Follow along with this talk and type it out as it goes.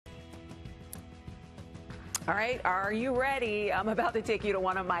All right, are you ready? I'm about to take you to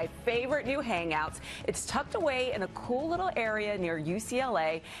one of my favorite new hangouts. It's tucked away in a cool little area near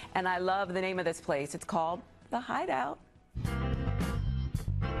UCLA, and I love the name of this place. It's called the Hideout.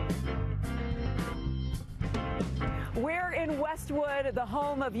 We're in Westwood, the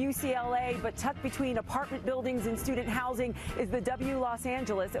home of UCLA, but tucked between apartment buildings and student housing is the W Los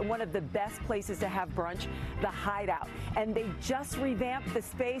Angeles, and one of the best places to have brunch, the Hideout. And they just revamped the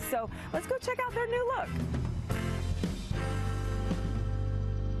space, so let's go check out their new look.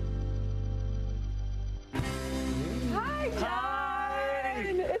 Hi, John. Hi.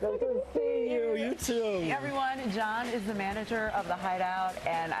 It's good to see you. You too. Everyone, John is the manager of the Hideout,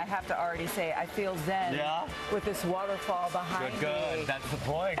 and I have to already say I feel zen with this waterfall behind me. Good. That's the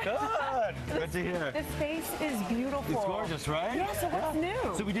point. Good. Good to hear. The space is beautiful. It's gorgeous, right? Yeah, so what's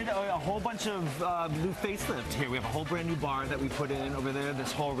new? So we did a whole bunch of new facelift here. We have a whole brand new bar that we put in over there.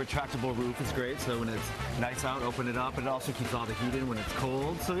 This whole retractable roof is great, so when it's nice out, open it up, and it also keeps all the heat in when it's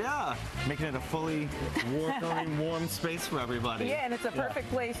cold. So yeah, making it a fully warm space for everybody. Yeah, and it's a perfect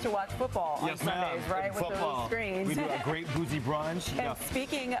place to watch football on Sundays, right? With those screens. We do a great boozy brunch. And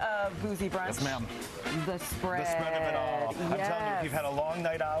speaking of boozy brunch, yes, ma'am. The spread. The spread of it all. I'm telling you, if you've had a long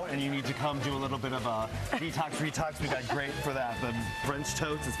night out and you need to come do a little bit of a detox, we got great for that. The French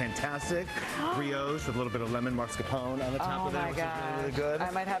toast is fantastic. Brioche with a little bit of lemon mascarpone on the top of it, which is really, really good.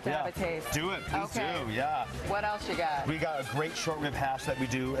 I might have to have a taste. Do it, please do, yeah. What else you got? We got a great short rib hash that we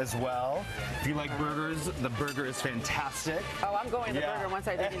do as well. If you like burgers, the burger is fantastic. Oh, I'm going to the burger once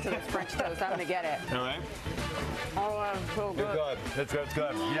I dig into this French toast. I'm going to get it. All right. Oh, so good. It's good. It's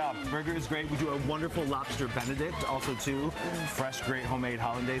good. Yeah, burger is great. We do a wonderful Lobster Benedict also too. Fresh, great homemade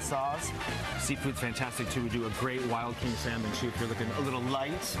hollandaise sauce. Seafood's fantastic too. We do a great wild king salmon too. If you're looking a little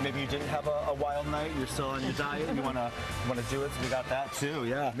light, maybe you didn't have a wild night, you're still on your diet, you wanna do it, so we got that too.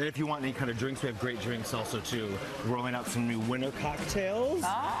 Yeah. Then if you want any kind of drinks, we have great drinks also too. We're rolling out some new winter cocktails.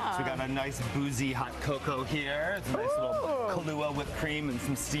 So we got a nice boozy hot cocoa here. It's a nice little Kahlua with cream and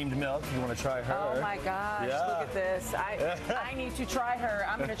some steamed milk. If you want to try her. Oh my gosh! Look at this. I need to try her.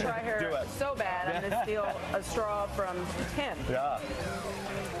 I'm going to try her so bad. I'm going to steal a straw from him. Yeah.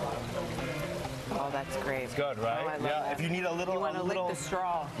 Oh, that's great. It's good, right? Oh, I love that. If you need a little, lick the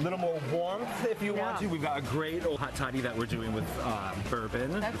straw. Little more warmth, if you want to. We've got a great old hot toddy that we're doing with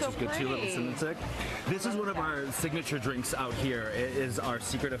bourbon, which is good too. Little cinnamon stick. This is one of our signature drinks out here. It is our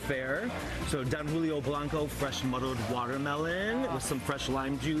secret affair. So Don Julio Blanco, fresh muddled watermelon with some fresh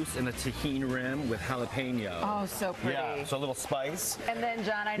lime juice and a tahini rim with jalapeno. Oh, so pretty. Yeah, so a little spice. And then,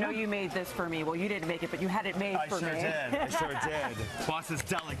 John, I know you made this for me. Well, you didn't make it, but you had it made for me. I sure did. Boss's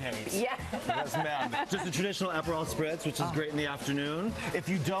delegate. Yeah. Yes, ma'am. Just a traditional Aperol spritz, which is great in the afternoon. If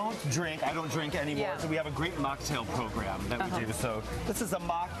you don't drink, I don't drink anymore, so we have a great mocktail program that we do. So this is a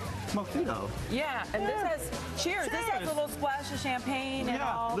mojito. Yeah, and this has, cheers. This has a little splash of champagne and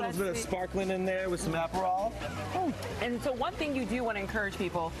all. A little bit of sparkling in there with some Aperol. And so one thing you do want to encourage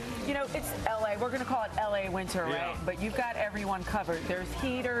people, you know, it's LA. We're going to call it LA winter, right? But you've got everyone covered. There's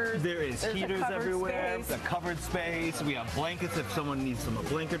heaters. There's heaters everywhere. A covered space. We have blankets if someone needs a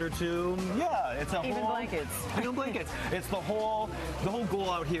blanket or two. Yeah, it's a Even blankets. Even blankets. It's the whole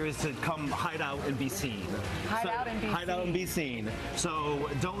goal out here is to come hide out and be seen. Hide out and be seen. So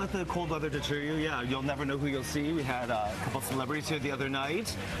don't let the cold weather deter you. Yeah, you'll never know who you'll see. We had a couple celebrities here the other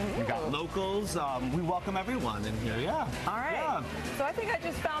night. We got locals. We welcome everyone in here. Yeah. All right. Yeah. So I think I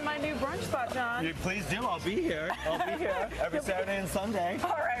just found my new brunch spot, John. Please do. I'll be here. Every Saturday and Sunday.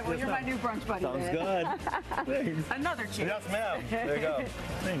 All right. Well, you're my new brunch buddy. Sounds good. Thanks. Another cheers. Yes, ma'am. There you go.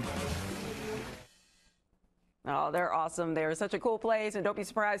 Thanks. Oh, they're awesome. They're such a cool place, and don't be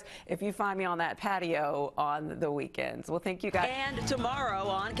surprised if you find me on that patio on the weekends. Well, thank you, guys. And tomorrow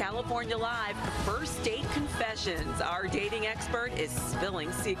on California Live, First Date Confessions. Our dating expert is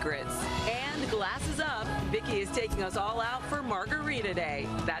spilling secrets. And glasses up, Vicki is taking us all out for Margarita Day.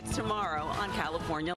 That's tomorrow on California